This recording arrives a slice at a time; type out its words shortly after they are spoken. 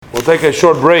We'll take a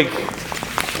short break.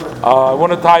 I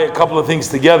want to tie a couple of things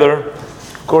together.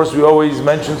 Of course, we always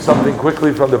mention something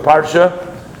quickly from the Parsha.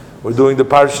 We're doing the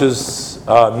Parshas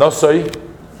Nosai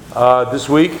this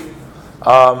week.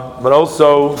 But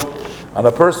also, on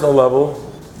a personal level,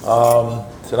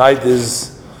 tonight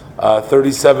is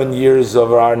 37 years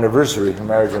of our anniversary,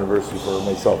 marriage anniversary for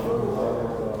myself.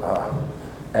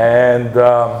 And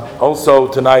also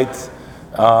tonight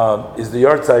is the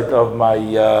yahrzeit of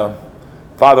my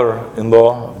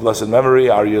father-in-law, blessed memory,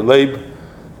 Aryeh Leib,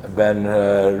 ben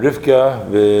Rivka,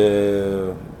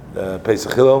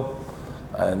 Pesach Hillel.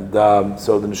 And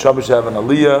so the Neshama should have an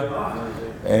aliyah,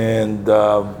 and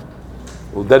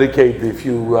we'll dedicate a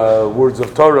few words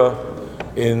of Torah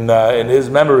in his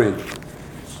memory.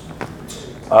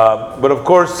 But of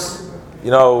course,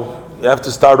 you have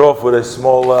to start off with a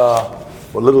small, a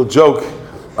little joke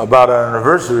about our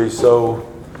anniversary. So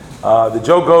the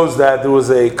joke goes that there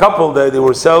was a couple that they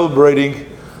were celebrating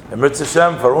in Mitzvah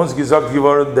Shem for uns gesagt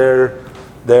geworden their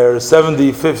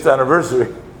 75th anniversary.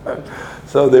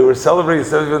 So they were celebrating the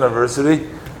 75th anniversary,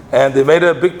 and they made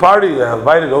a big party. They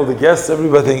invited all the guests.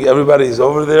 Everybody's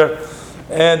over there,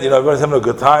 and everybody's having a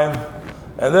good time.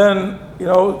 And then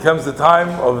comes the time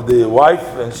of the wife,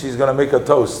 and she's going to make a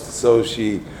toast. So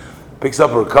she picks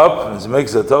up her cup and she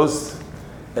makes a toast,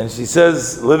 and she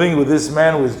says, "Living with this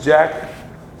man was Jack."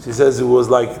 She says it was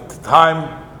like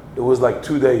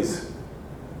 2 days.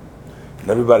 And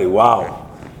everybody, wow,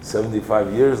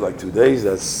 75 years, like 2 days.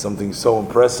 That's something so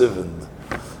impressive,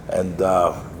 and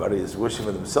everybody is wishing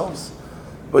for themselves.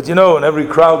 But in every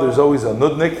crowd there's always a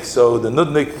nudnik. So the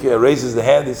nudnik raises the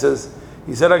hand. He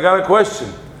said, "I got a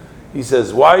question." He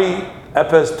says, "Why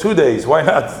Epes 2 days? Why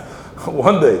not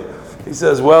 1 day?" He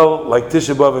says, "Well, like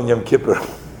Tisha B'Av and Yom Kippur."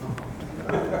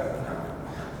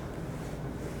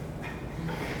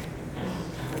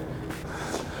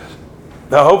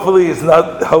 Now, hopefully it's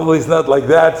not like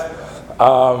that.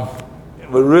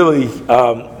 But really, in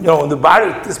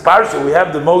this parsha we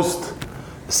have the most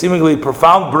seemingly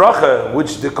profound bracha,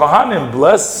 which the Kohanim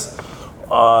bless,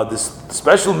 this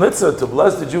special mitzvah to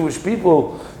bless the Jewish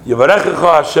people.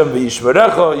 Yivarechecha Hashem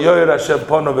v'yishmerecha, yoyer Hashem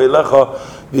pono v'elecha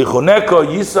v'yichuneka,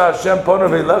 yisa Hashem pono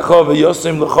v'elecha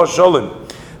v'yosim l'cha sholem.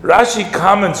 Rashi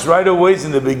comments right away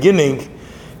in the beginning.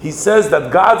 He says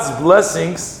that God's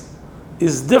blessings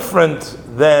is different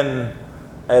than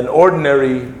an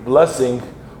ordinary blessing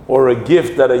or a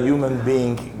gift that a human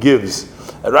being gives.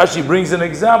 And Rashi brings an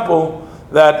example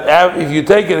that if you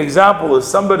take an example, if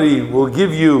somebody will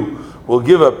give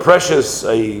a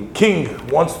king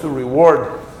wants to reward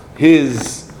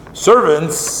his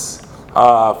servants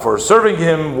for serving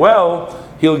him well,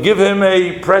 he'll give him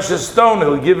a precious stone,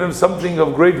 he'll give him something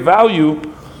of great value,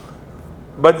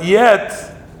 but yet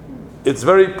it's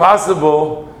very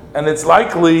possible and it's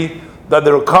likely that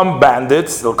there'll come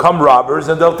bandits, there'll come robbers,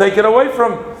 and they'll take it away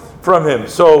from him.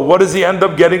 So what does he end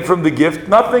up getting from the gift?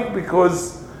 Nothing,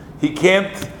 because he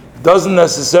doesn't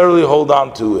necessarily hold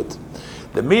on to it.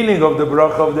 The meaning of the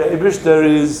bracha of the Eibishter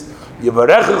is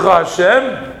Yivarechecha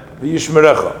Hashem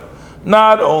v'yishmerecha.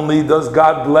 Not only does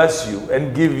God bless you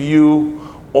and give you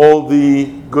all the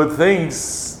good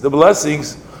things, the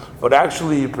blessings, but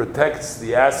actually He protects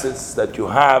the assets that you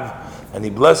have, and He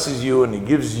blesses you and He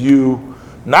gives you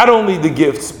not only the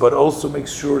gifts, but also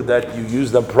makes sure that you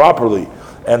use them properly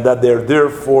and that they're there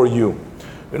for you.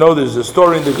 There's a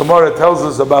story in the Gemara that tells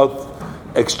us about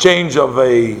exchange of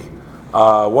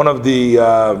one of the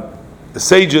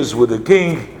sages with the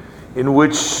king, in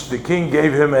which the king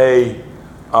gave him a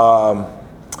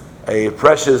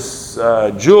precious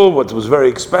jewel, what was very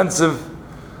expensive,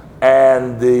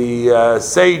 and the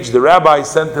sage, the rabbi,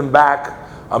 sent him back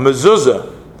a mezuzah.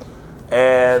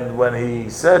 And when he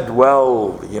said,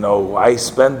 "Well, I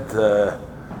spent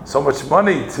so much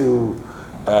money to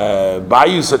buy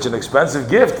you such an expensive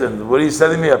gift, and what are you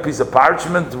sending me? A piece of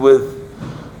parchment with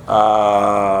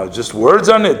just words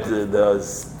on it? It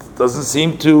doesn't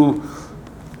seem to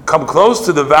come close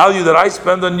to the value that I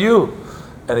spend on you."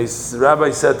 And the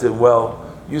rabbi said to him, "Well,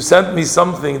 you sent me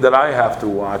something that I have to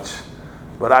watch,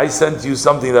 but I sent you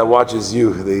something that watches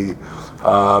you. The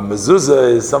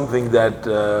mezuzah is something that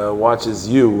watches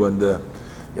you." And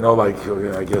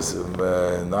I guess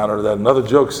in honor of that, another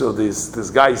joke. So this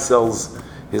guy sells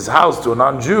his house to a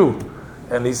non-Jew,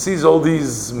 and he sees all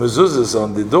these mezuzahs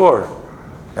on the door,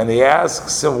 and he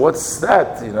asks him, "What's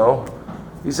that?"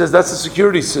 He says, "That's a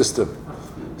security system."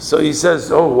 So he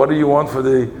says, "Oh, what do you want for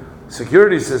the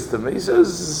security system?" He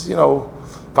says,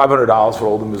 $500 for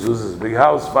all the mezuzahs, big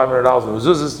house, $500 for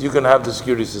mezuzahs, you can have the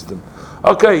security system.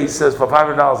 Okay, he says, for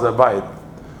 $500 I buy it.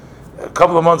 A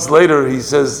couple of months later, he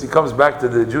comes back to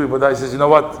the Jew, but he says, "You know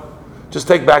what? just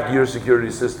take back your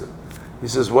security system. He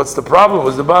says, what's the problem?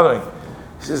 What's the bothering?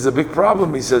 He says, the big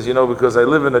problem, he says, because I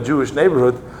live in a Jewish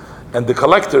neighborhood, and the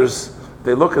collectors,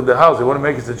 they look at the house, they want to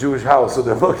make it a Jewish house, so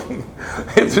they're looking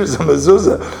if there's a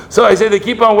mezuzah. So I say, they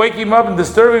keep on waking him up and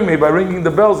disturbing me by ringing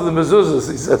the bells of the mezuzahs.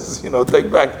 He says,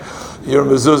 take back your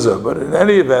mezuzah. But in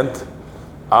any event,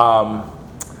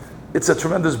 it's a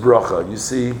tremendous bracha. You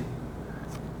see,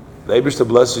 the Eibishter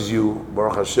blesses you,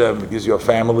 Baruch Hashem, gives you a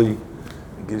family,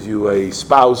 gives you a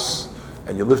spouse,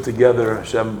 and you live together.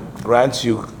 Hashem grants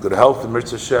you good health and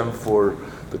Mirza Hashem for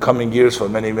the coming years, for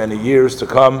many, many years to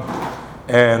come.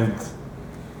 And,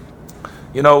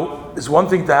 it's one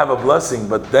thing to have a blessing,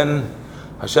 but then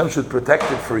Hashem should protect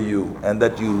it for you, and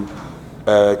that you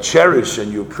cherish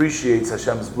and you appreciate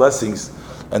Hashem's blessings,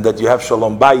 and that you have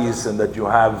shalom bayis, and that you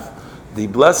have the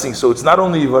blessing. So it's not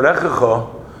only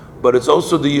yivarechecha, but it's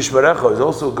also the yishmerecha, it's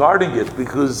also guarding it,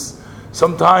 because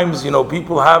sometimes,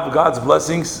 people have God's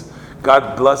blessings,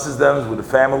 God blesses them with the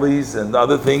families and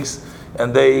other things,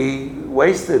 and they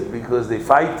waste it because they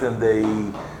fight and they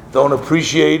don't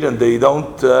appreciate and they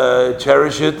don't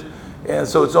cherish it. And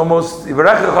so it's almost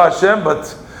Yivarechecha Hashem,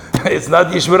 but it's not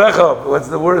Yishmerecha. What's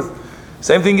the word?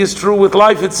 Same thing is true with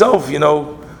life itself.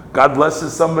 God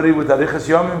blesses somebody with Arichas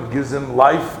Yomim, gives him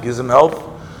life, gives him health.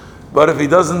 But if he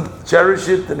doesn't cherish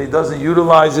it and he doesn't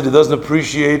utilize it, he doesn't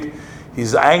appreciate,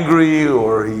 he's angry,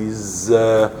 or he's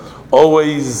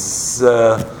always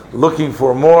looking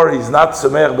for more. He's not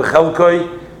Sameach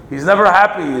B'Chelkoi. He's never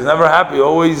happy.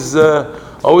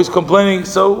 Always complaining.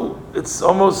 So it's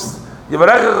almost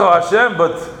Yivarechecha Hashem,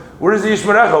 but where is the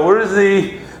Yishmerecha?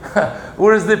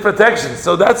 Where is the protection?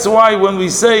 So that's why when we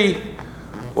say,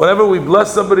 whenever we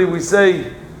bless somebody, we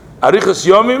say Arichas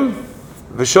Yomim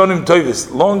V'Shonim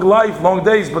Toivis. Long life, long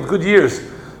days, but good years.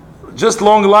 Just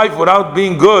long life without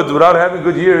being good, without having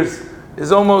good years,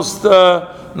 is almost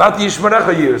not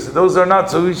Yishmerecha years. Those are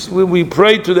not. So we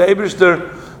pray to the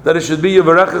Eibishter that it should be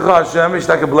Yivarechecha Hashem,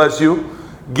 Yishtaka bless you,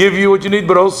 give you what you need,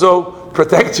 but also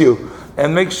protect you,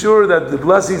 and make sure that the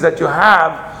blessings that you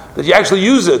have, that you actually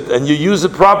use it, and you use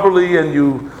it properly, and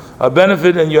you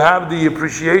benefit, and you have the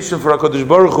appreciation for HaKadosh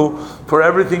Baruch Hu, for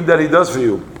everything that He does for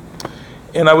you.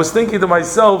 And I was thinking to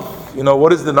myself,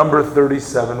 what is the number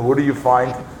 37? Where do you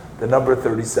find the number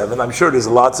 37? I'm sure there's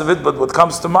lots of it, but what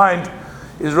comes to mind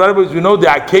is right away, we know the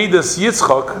Akedas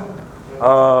Yitzchak,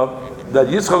 that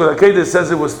Yitzchak Akedah says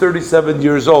it was 37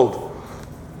 years old.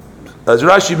 As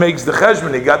Rashi makes the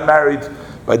cheshbon, he got married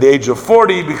by the age of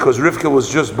 40 because Rivka was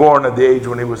just born at the age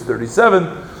when he was 37.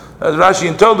 As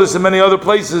Rashi told us in many other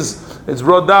places, it's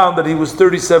brought down that he was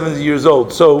 37 years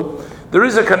old. So there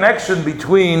is a connection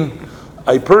between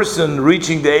a person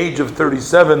reaching the age of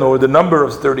 37 or the number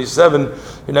of 37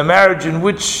 in a marriage in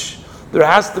which there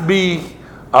has to be,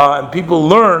 and people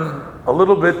learn a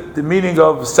little bit the meaning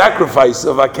of sacrifice,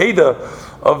 of Akedah,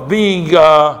 of being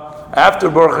after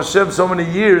Baruch Hashem so many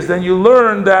years, then you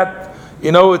learn that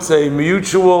it's a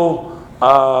mutual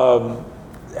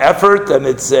effort, and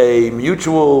it's a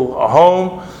mutual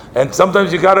home, and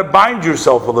sometimes you got to bind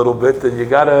yourself a little bit, and you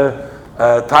got to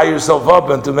tie yourself up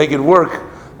and to make it work,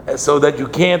 so that you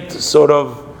can't sort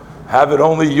of have it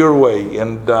only your way.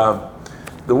 And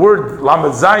the word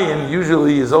Lamed Zayin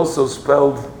usually is also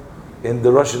spelled in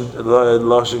the Russian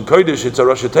Lashon Kodesh, it's a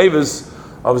Rosh Tevis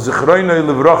of Zichroinei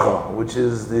Livracha, which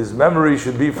is his memory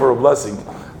should be for a blessing.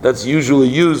 That's usually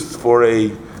used for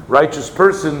a righteous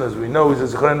person, as we know, is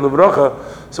a Zichroinei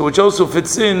Livracha. So which also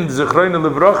fits in Zichroinei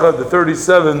Livracha, the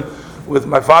 37, with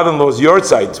my father-in-law's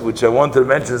yahrzeit, which I wanted to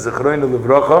mention, Zichroinei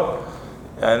Livracha.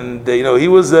 And he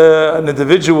was an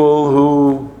individual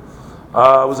who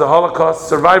was a Holocaust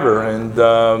survivor,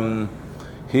 and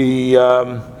he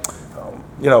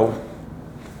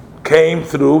came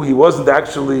through. He wasn't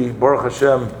actually, Baruch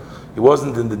Hashem, he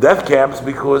wasn't in the death camps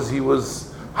because he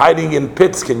was hiding in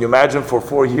pits. Can you imagine, for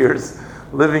 4 years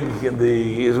living in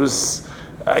it was,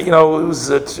 it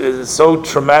was so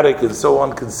traumatic and so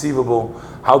inconceivable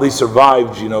how they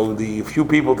survived, the few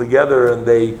people together, and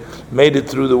they made it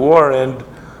through the war. And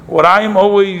what I am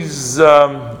always,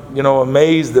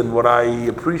 amazed, and what I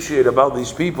appreciate about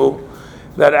these people,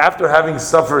 that after having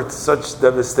suffered such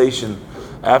devastation,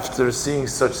 after seeing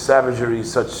such savagery,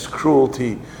 such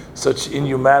cruelty, such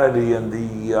inhumanity, and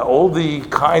all the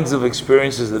kinds of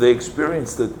experiences that they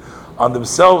experienced it on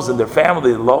themselves and their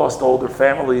family, they lost all their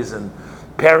families and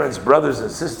parents, brothers and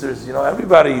sisters,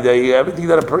 everybody, everything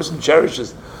that a person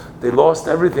cherishes, they lost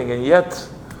everything. And yet,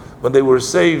 when they were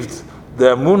saved,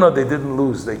 the emunah they didn't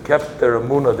lose. They kept their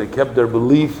emunah, they kept their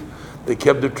belief, they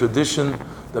kept their tradition.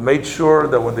 They made sure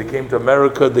that when they came to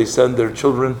America, they sent their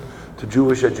children to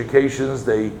Jewish educations.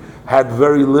 They had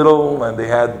very little, and they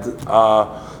had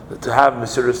to have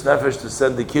Mesiras Nefesh to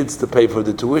send the kids to pay for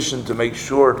the tuition, to make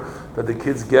sure that the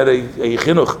kids get a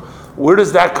chinuch. Where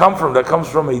does that come from? That comes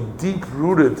from a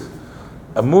deep-rooted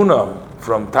emunah,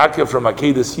 from Takya, from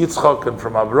Akedas Yitzchak, and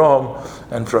from Avraham,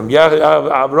 and from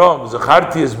Avraham.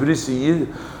 Zacharti as Brisi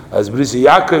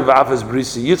Yaakov, V'af as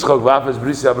Brisi Yitzchak, V'af as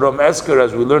Brisi Avraham Esker,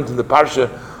 as we learned in the Parsha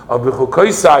of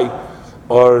Bechukoisai.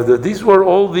 These were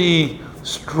all the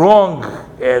strong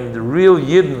and real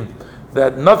Yidden,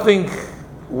 that nothing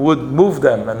would move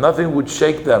them and nothing would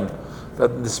shake them.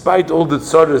 That despite all the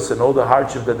tzaras and all the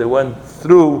hardship that they went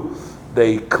through,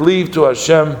 they cleaved to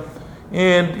Hashem.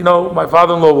 And my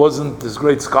father-in-law wasn't this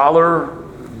great scholar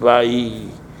by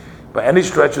any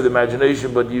stretch of the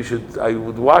imagination, but I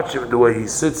would watch him the way he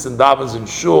sits and davens in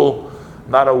shul.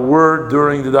 Not a word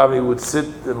during the davening. He would sit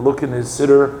and look in his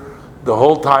siddur the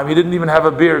whole time. He didn't even have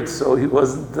a beard, so he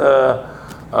wasn't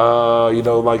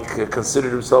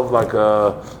considered himself like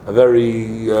a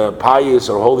very pious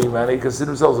or holy man. He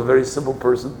considered himself a very simple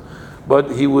person,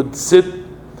 but he would sit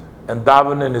and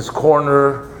daven in his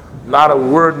corner, not a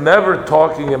word, never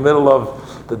talking in the middle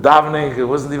of the davening. It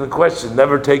wasn't even a question,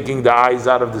 never taking the eyes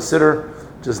out of the siddur,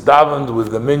 just davened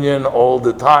with the minyan all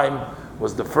the time,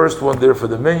 was the first one there for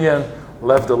the minyan,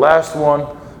 left the last one,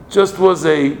 just was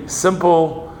a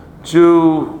simple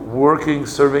Jew working,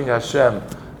 serving Hashem.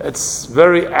 It's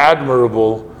very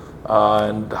admirable,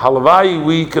 and halavai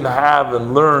we can have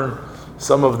and learn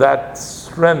some of that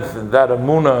strength and that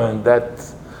emunah and that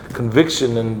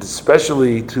conviction, and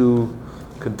especially to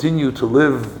continue to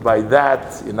live by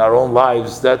that in our own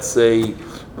lives. That's a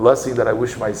blessing that I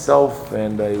wish myself,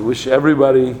 and I wish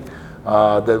everybody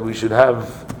that we should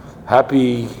have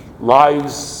happy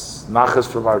lives, nachas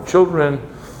from our children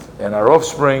and our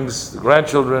offsprings, the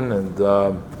grandchildren, and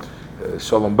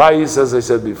shalom bayis, as I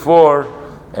said before,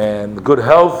 and good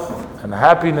health and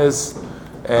happiness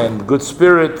and good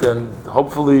spirit, and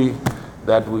hopefully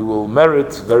that we will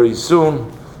merit very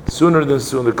soon, sooner than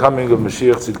soon, the coming of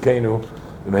Mashiach Tzidkenu.